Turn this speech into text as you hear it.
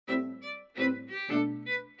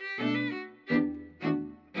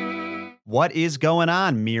What is going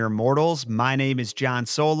on, mere mortals? My name is John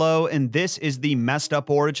Solo, and this is the Messed Up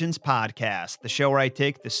Origins podcast, the show where I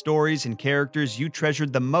take the stories and characters you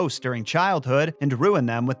treasured the most during childhood and ruin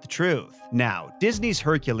them with the truth. Now, Disney's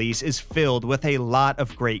Hercules is filled with a lot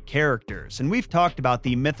of great characters, and we've talked about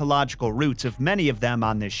the mythological roots of many of them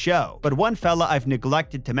on this show. But one fella I've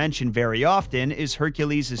neglected to mention very often is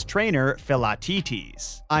Hercules' trainer,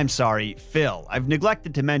 Philoctetes. I'm sorry, Phil. I've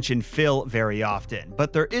neglected to mention Phil very often,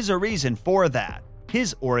 but there is a reason for that.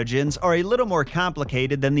 His origins are a little more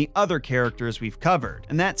complicated than the other characters we've covered,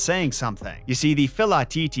 and that's saying something. You see, the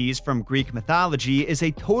Philoctetes from Greek mythology is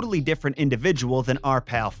a totally different individual than our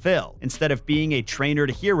pal Phil. Instead of being a trainer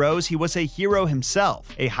to heroes, he was a hero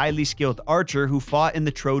himself, a highly skilled archer who fought in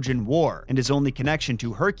the Trojan War, and his only connection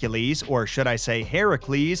to Hercules, or should I say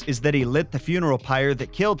Heracles, is that he lit the funeral pyre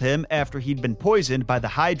that killed him after he'd been poisoned by the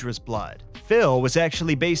Hydra's blood. Phil was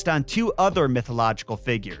actually based on two other mythological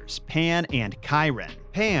figures, Pan and Chiron.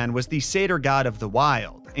 Pan was the satyr god of the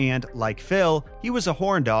wild, and, like Phil, he was a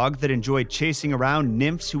horn dog that enjoyed chasing around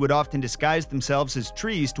nymphs who would often disguise themselves as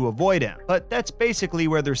trees to avoid him, but that's basically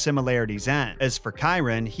where their similarities end. As for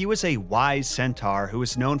Chiron, he was a wise centaur who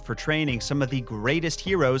was known for training some of the greatest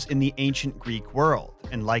heroes in the ancient Greek world,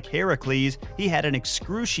 and like Heracles, he had an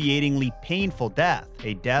excruciatingly painful death,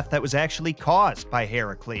 a death that was actually caused by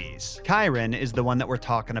Heracles. Chiron is the one that we're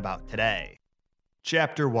talking about today.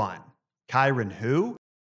 Chapter 1. Chiron who?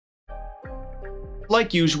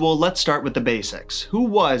 Like usual, let's start with the basics. Who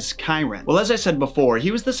was Chiron? Well, as I said before,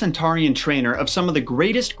 he was the centaurian trainer of some of the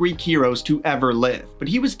greatest Greek heroes to ever live, but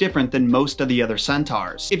he was different than most of the other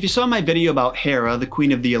centaurs. If you saw my video about Hera, the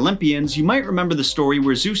queen of the Olympians, you might remember the story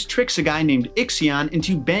where Zeus tricks a guy named Ixion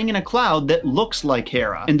into banging a cloud that looks like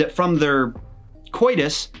Hera, and that from their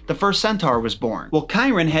coitus, the first centaur was born. Well,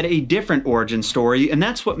 Chiron had a different origin story, and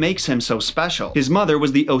that's what makes him so special. His mother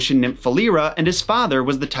was the ocean nymph Philyra, and his father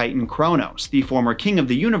was the titan Kronos, the former king of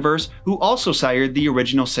the universe, who also sired the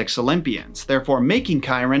original 6 Olympians, therefore making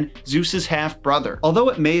Chiron Zeus's half-brother. Although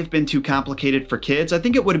it may have been too complicated for kids, I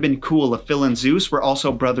think it would have been cool if Phil and Zeus were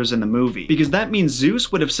also brothers in the movie, because that means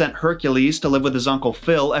Zeus would have sent Hercules to live with his uncle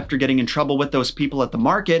Phil after getting in trouble with those people at the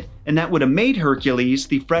market, and that would have made Hercules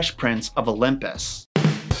the Fresh Prince of Olympus.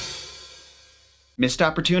 Missed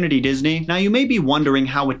opportunity, Disney. Now you may be wondering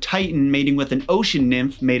how a titan mating with an ocean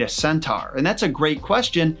nymph made a centaur, and that's a great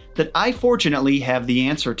question that I fortunately have the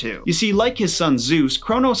answer to. You see, like his son Zeus,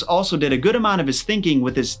 Kronos also did a good amount of his thinking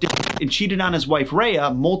with his dick and cheated on his wife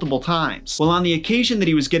Rhea multiple times. Well, on the occasion that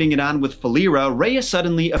he was getting it on with Philyra, Rhea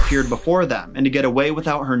suddenly appeared before them, and to get away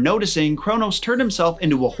without her noticing, Kronos turned himself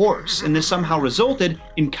into a horse, and this somehow resulted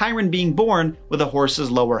in Chiron being born with a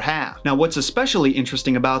horse's lower half. Now, what's especially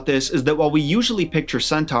interesting about this is that while we usually picture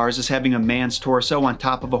centaurs as having a man's torso on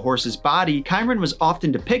top of a horse's body, Chiron was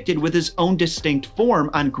often depicted with his own distinct form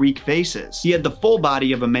on Greek vases. He had the full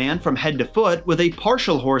body of a man from head to foot with a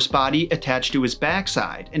partial horse body attached to his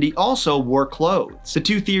backside, and he also wore clothes. The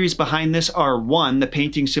two theories behind this are: 1, the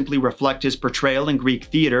paintings simply reflect his portrayal in Greek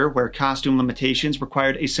theater, where costume limitations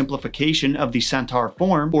required a simplification of the centaur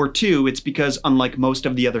form, or 2, it's because unlike most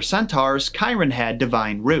of the other centaurs, Chiron had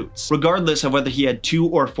divine roots. Regardless of whether he had 2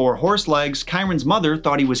 or 4 horse legs, Chiron's mother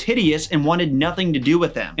thought he was hideous and wanted nothing to do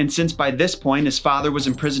with him. And since by this point his father was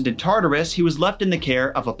imprisoned in Tartarus, he was left in the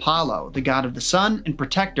care of Apollo, the god of the sun and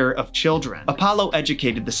protector of children. Apollo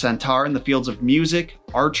educated the centaur in the fields of music,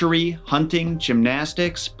 archery, hunting,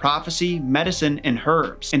 gymnastics, prophecy, medicine, and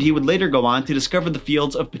herbs, and he would later go on to discover the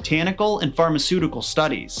fields of botanical and pharmaceutical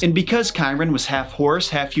studies. And because Chiron was half horse,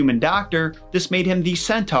 half human doctor, this made him the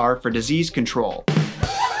centaur for disease control.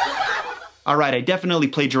 Alright, I definitely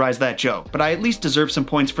plagiarized that joke, but I at least deserve some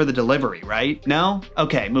points for the delivery, right? No?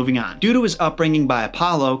 Okay, moving on. Due to his upbringing by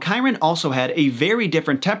Apollo, Chiron also had a very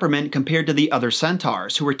different temperament compared to the other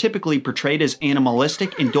centaurs, who were typically portrayed as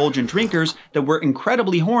animalistic, indulgent drinkers that were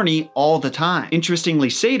incredibly horny all the time. Interestingly,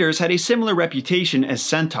 satyrs had a similar reputation as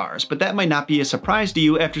centaurs, but that might not be a surprise to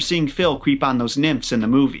you after seeing Phil creep on those nymphs in the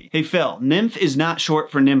movie. Hey Phil, nymph is not short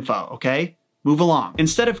for nympho, okay? Move along.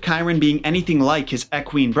 Instead of Chiron being anything like his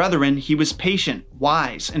equine brethren, he was patient,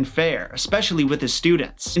 wise, and fair, especially with his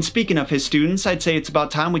students. And speaking of his students, I'd say it's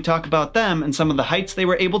about time we talk about them and some of the heights they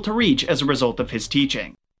were able to reach as a result of his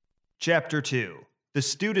teaching. Chapter 2. The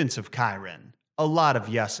Students of Chiron. A lot of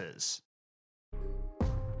yeses.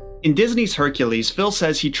 In Disney's Hercules, Phil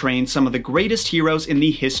says he trained some of the greatest heroes in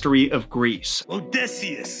the history of Greece.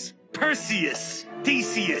 Odysseus, Perseus,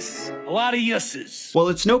 Theseus. A lot of yesses. Well,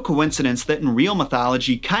 it's no coincidence that in real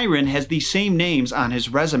mythology, Chiron has the same names on his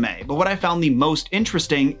resume, but what I found the most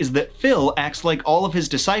interesting is that Phil acts like all of his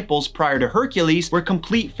disciples prior to Hercules were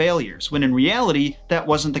complete failures, when in reality, that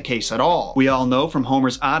wasn't the case at all. We all know from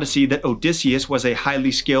Homer's Odyssey that Odysseus was a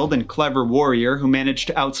highly skilled and clever warrior who managed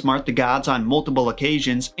to outsmart the gods on multiple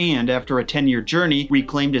occasions and, after a 10-year journey,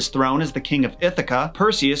 reclaimed his throne as the king of Ithaca.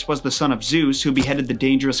 Perseus was the son of Zeus, who beheaded the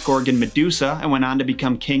dangerous Gorgon Medusa and went on to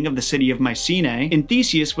become king of the city of Mycenae. And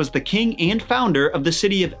Theseus was the king and founder of the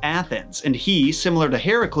city of Athens, and he, similar to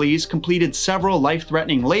Heracles, completed several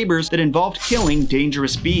life-threatening labors that involved killing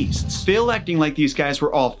dangerous beasts. Phil acting like these guys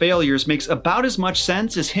were all failures makes about as much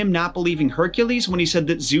sense as him not believing Hercules when he said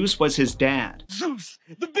that Zeus was his dad. Zeus,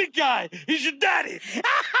 the big guy, he's your daddy.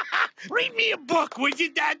 Read me a book, would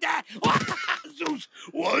you, Dada? Zeus,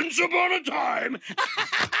 once upon a time.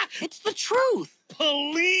 It's the truth.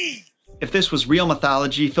 Please. If this was real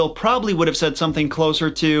mythology, Phil probably would have said something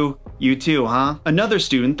closer to, "You too, huh?" Another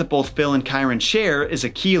student that both Phil and Chiron share is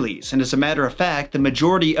Achilles, and as a matter of fact, the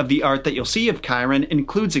majority of the art that you'll see of Chiron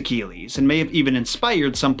includes Achilles, and may have even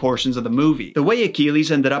inspired some portions of the movie. The way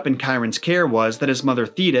Achilles ended up in Chiron's care was that his mother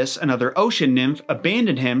Thetis, another ocean nymph,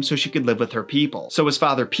 abandoned him so she could live with her people. So his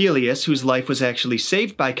father Peleus, whose life was actually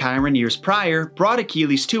saved by Chiron years prior, brought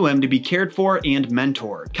Achilles to him to be cared for and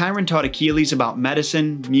mentored. Chiron taught Achilles about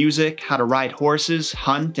medicine, music, how to ride horses,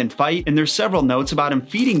 hunt, and fight, and there's several notes about him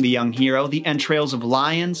feeding the young hero the entrails of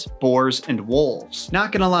lions, boars, and wolves.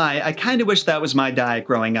 Not gonna lie, I kinda wish that was my diet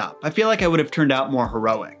growing up. I feel like I would have turned out more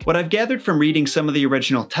heroic. What I've gathered from reading some of the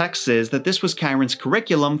original texts is that this was Chiron's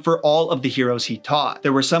curriculum for all of the heroes he taught.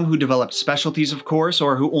 There were some who developed specialties, of course,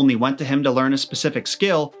 or who only went to him to learn a specific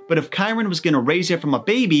skill, but if Chiron was gonna raise you from a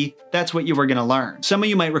baby, that's what you were gonna learn. Some of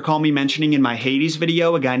you might recall me mentioning in my Hades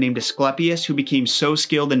video a guy named Asclepius who became so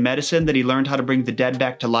skilled in medicine that he learned how to bring the dead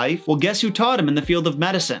back to life. Well, guess who taught him in the field of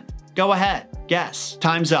medicine? Go ahead, guess.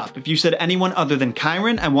 Time's up. If you said anyone other than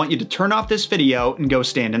Chiron, I want you to turn off this video and go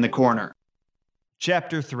stand in the corner.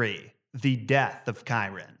 Chapter 3. The Death of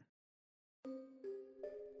Chiron.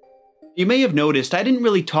 You may have noticed I didn't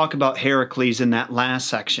really talk about Heracles in that last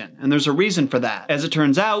section, and there's a reason for that. As it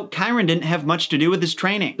turns out, Chiron didn't have much to do with his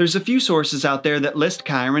training. There's a few sources out there that list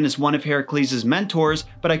Chiron as one of Heracles' mentors,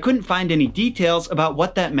 but I couldn't find any details about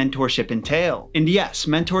what that mentorship entailed. And yes,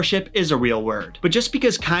 mentorship is a real word. But just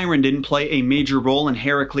because Chiron didn't play a major role in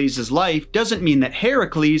Heracles' life doesn't mean that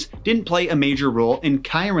Heracles didn't play a major role in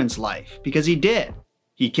Chiron's life, because he did.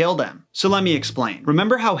 He killed him. So let me explain.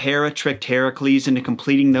 Remember how Hera tricked Heracles into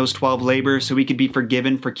completing those 12 labors so he could be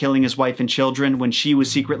forgiven for killing his wife and children when she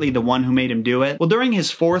was secretly the one who made him do it? Well, during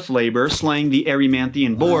his 4th labor, slaying the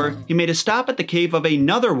Erymanthian boar, he made a stop at the cave of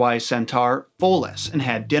another wise centaur, Pholus, and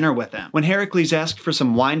had dinner with him. When Heracles asked for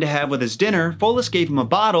some wine to have with his dinner, Pholus gave him a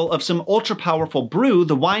bottle of some ultra-powerful brew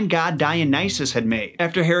the wine god Dionysus had made.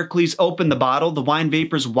 After Heracles opened the bottle, the wine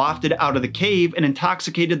vapors wafted out of the cave and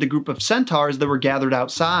intoxicated the group of centaurs that were gathered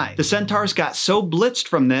outside. The centaurs got so blitzed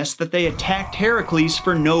from this that they attacked Heracles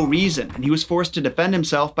for no reason, and he was forced to defend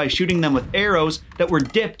himself by shooting them with arrows that were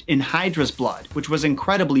dipped in Hydra's blood, which was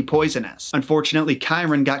incredibly poisonous. Unfortunately,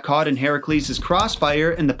 Chiron got caught in Heracles'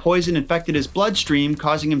 crossfire, and the poison infected his bloodstream,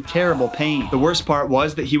 causing him terrible pain. The worst part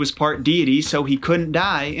was that he was part deity, so he couldn't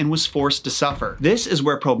die and was forced to suffer. This is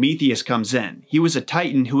where Prometheus comes in. He was a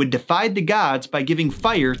titan who had defied the gods by giving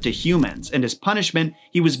fire to humans, and as punishment,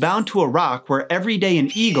 he was bound to a rock where every day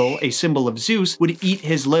an eagle, a symbol of Zeus, would eat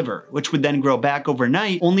his liver, which would then grow back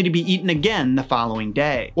overnight, only to be eaten again the following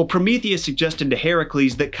day. Well, Prometheus suggested to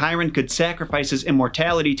Heracles that Chiron could sacrifice his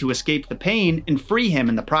immortality to escape the pain and free him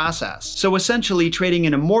in the process. So essentially trading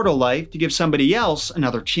an immortal life to give somebody else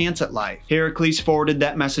another chance at life. Heracles forwarded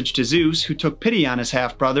that message to Zeus, who took pity on his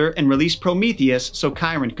half-brother and released Prometheus so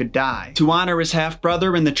Chiron could die. To honor his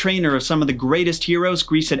half-brother and the trainer of some of the greatest heroes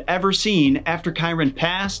Greece had ever seen, after Chiron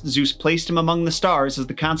passed, Zeus placed him among the stars as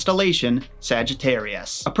the constellation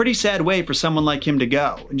Sagittarius. A pretty sad way for someone like him to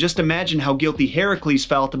go, and just imagine how guilty Heracles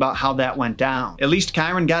felt about how that went down. At least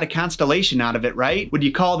Chiron got a constellation out of it, right? Would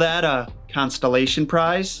you call that a constellation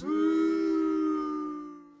prize?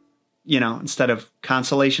 You know, instead of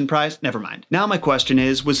consolation prize? Never mind. Now my question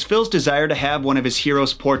is, was Phil's desire to have one of his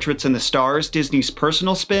heroes' portraits in the stars Disney's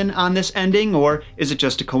personal spin on this ending, or is it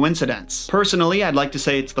just a coincidence? Personally, I'd like to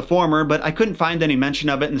say it's the former, but I couldn't find any mention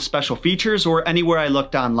of it in the special features or anywhere I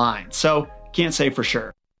looked online, so can't say for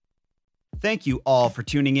sure. Thank you all for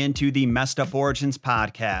tuning in to the Messed Up Origins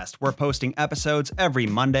podcast. We're posting episodes every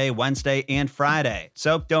Monday, Wednesday, and Friday.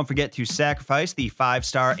 So don't forget to sacrifice the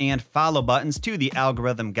 5-star and follow buttons to the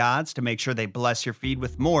algorithm gods to make sure they bless your feed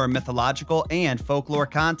with more mythological and folklore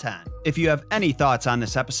content. If you have any thoughts on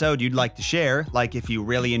this episode you'd like to share, like if you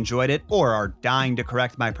really enjoyed it or are dying to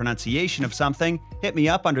correct my pronunciation of something, hit me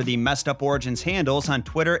up under the Messed Up Origins handles on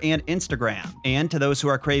Twitter and Instagram. And to those who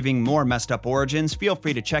are craving more Messed Up Origins, feel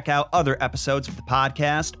free to check out other episodes of the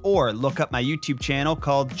podcast or look up my YouTube channel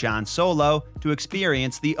called John Solo to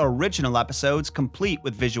experience the original episodes complete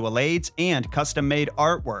with visual aids and custom-made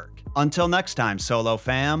artwork. Until next time, Solo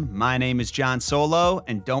fam, my name is John Solo,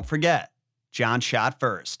 and don't forget, John shot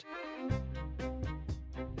first.